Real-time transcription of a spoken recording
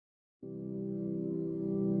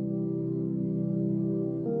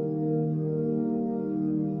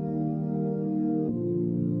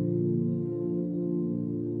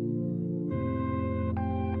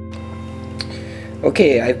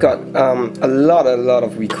Okay, I've got a lot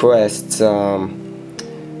of requests to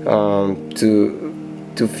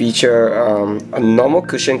feature a normal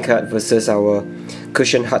cushion cut versus our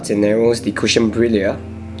cushion Hearts and Arrows, the cushion Brellia.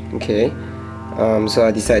 Okay, so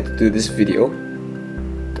I decided to do this video.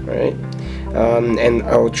 Alright, and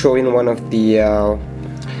I'll throw in one of the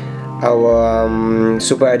our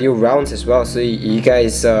super ideal rounds as well, so you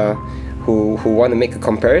guys who want to make a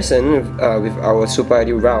comparison with our super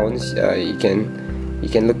ideal rounds, you can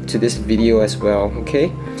look to this video as well.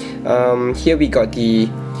 Okay, here we got the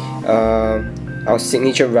our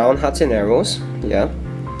signature round Hearts and Arrows. Yeah,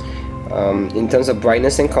 in terms of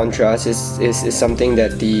brightness and contrast, is something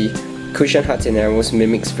that the cushion Hearts and Arrows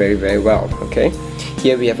mimics very well. Okay,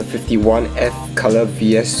 here we have a 51F color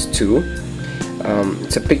VS2.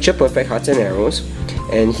 It's a picture perfect Hearts and Arrows,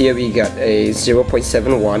 and here we got a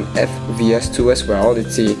 0.71 F VS2 as well.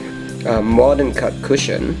 It's a modern cut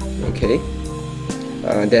cushion. Okay,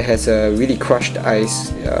 that has a really crushed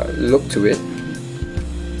ice look to it.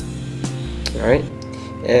 Alright,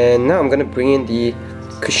 and now I'm gonna bring in the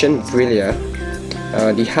cushion Brellia,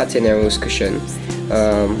 the Hearts and Arrows cushion,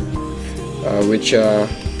 which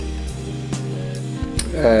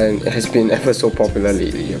has been ever so popular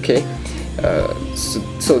lately. Okay,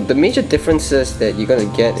 so the major differences that you're gonna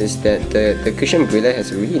get is that the cushion Brellia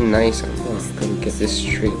has a really nice, I'm gonna get this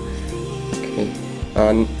straight. Okay,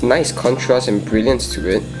 nice contrast and brilliance to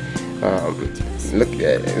it.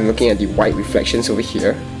 Looking at the white reflections over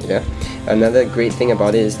here. Yeah, another great thing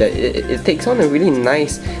about it is that it takes on a really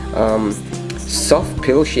nice soft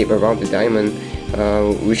pillow shape around the diamond,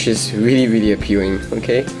 which is really appealing.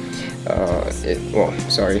 Okay,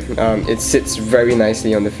 it sits very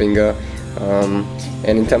nicely on the finger,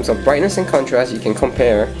 and in terms of brightness and contrast, you can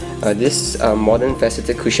compare this modern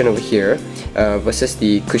faceted cushion over here versus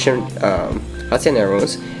the cushion Hearts and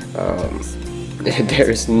Arrows. There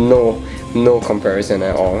is no comparison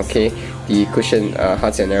at all. Okay, the cushion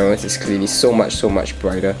Hearts and Arrows is clearly so much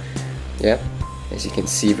brighter. Yeah, as you can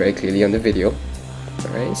see very clearly on the video.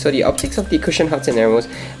 Alright, so the optics of the cushion Hearts and Arrows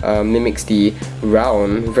mimics the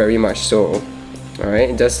round very much so. Alright,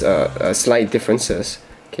 it does slight differences,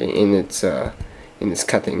 okay, in its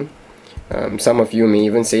cutting. Some of you may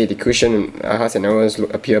even say the cushion Hearts and Arrows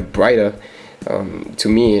appear brighter. To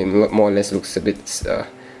me, it more or less looks a bit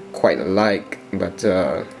quite alike, but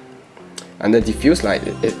under diffuse light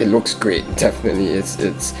it looks great. Definitely, it's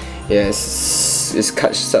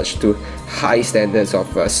cut such to high standards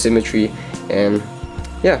of symmetry, and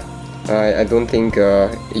yeah, I don't think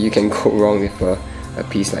you can go wrong with a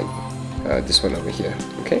piece like this one over here.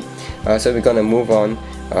 Okay, so we're gonna move on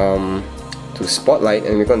to spotlight,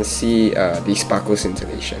 and we're gonna see the sparkle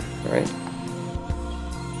scintillation. All right.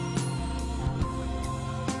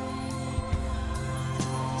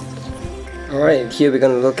 Alright, here we're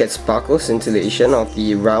going to look at sparkle scintillation of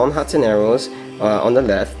the round Hearts and Arrows on the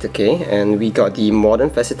left. Okay, and we got the modern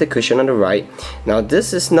faceted cushion on the right. Now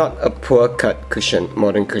this is not a poor cut cushion,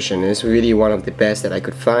 modern cushion. It's really one of the best that I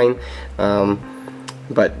could find,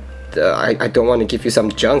 but I don't want to give you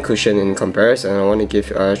some junk cushion in comparison. I want to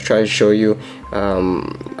try to show you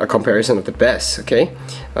a comparison of the best. Okay,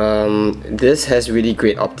 this has really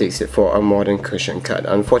great optics for a modern cushion cut.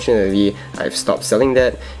 Unfortunately, I've stopped selling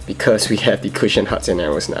that because we have the cushion Hearts and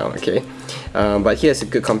Arrows now. Okay, but here's a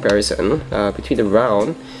good comparison between the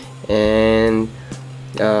round and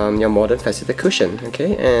your modern faceted cushion.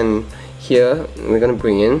 Okay, and here we're gonna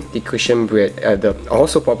bring in the cushion the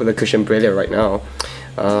also popular cushion Brellia right now.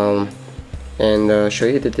 And show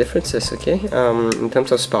you the differences. Okay, in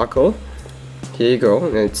terms of sparkle, here you go.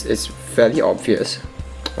 It's fairly obvious.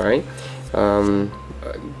 All right,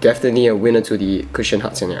 definitely a winner to the cushion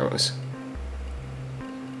Hearts and Arrows.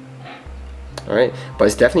 All right, but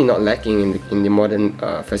it's definitely not lacking in the modern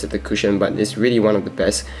faceted cushion. But it's really one of the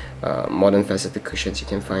best modern faceted cushions you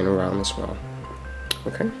can find around as well.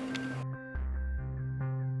 Okay.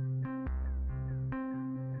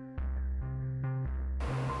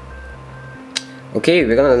 Okay,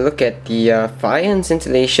 we're gonna look at the fire and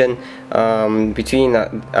scintillation between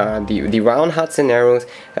the round Hearts and Arrows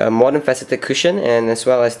modern faceted cushion, and as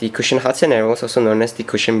well as the cushion Hearts and Arrows, also known as the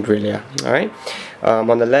cushion Brellia. Alright,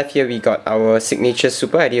 on the left here we got our signature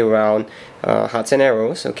super ideal round Hearts and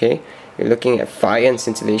Arrows. Okay, we're looking at fire and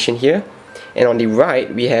scintillation here, and on the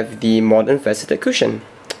right we have the modern faceted cushion.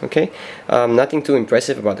 Okay, nothing too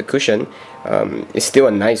impressive about the cushion. It's still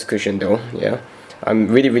a nice cushion though. Yeah, I'm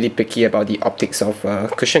really picky about the optics of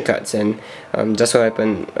cushion cuts, and just so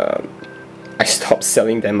happened I stopped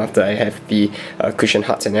selling them after I have the cushion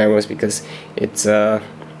Hearts and Arrows, because it's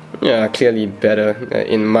clearly better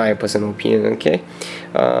in my personal opinion. Okay,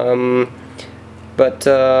 But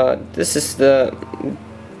this is the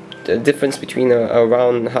difference between a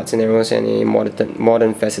round hearts and arrows and a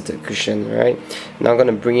modern faceted cushion, right? Now I'm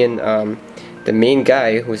gonna bring in the main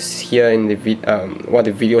guy who's here in the what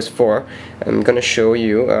the video is for. I'm gonna show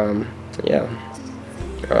you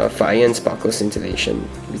fire and sparkle scintillation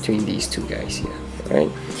between these two guys here,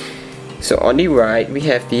 right? So on the right we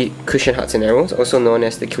have the cushion hearts and arrows, also known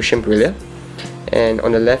as the cushion Brellia, and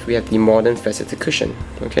on the left we have the modern faceted cushion.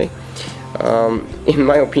 Okay, in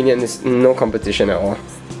my opinion, there's no competition at all,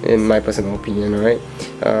 in my personal opinion. Alright,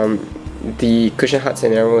 the cushion hearts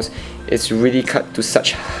and arrows is really cut to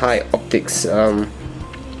such high optics and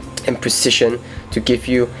precision to give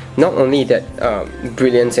you not only that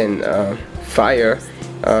brilliance and fire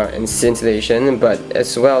and scintillation, but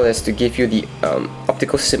as well as to give you the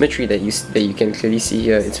optical symmetry that you can clearly see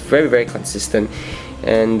here. It's very, very consistent,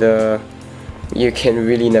 and you can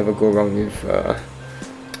really never go wrong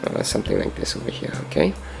with something like this over here.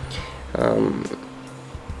 Okay.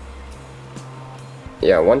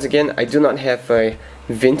 Yeah, once again, I do not have a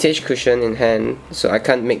vintage cushion in hand, so I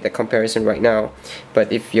can't make that comparison right now.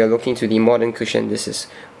 But if you're looking to the modern cushion, this is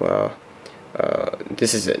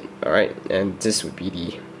this is it. Alright, and this would be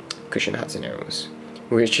the cushion hearts and arrows,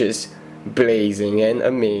 which is blazing and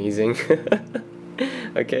amazing.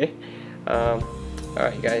 Okay,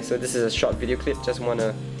 alright guys, so this is a short video clip. Just want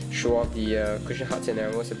to show off the cushion hearts and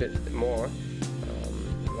arrows a bit more.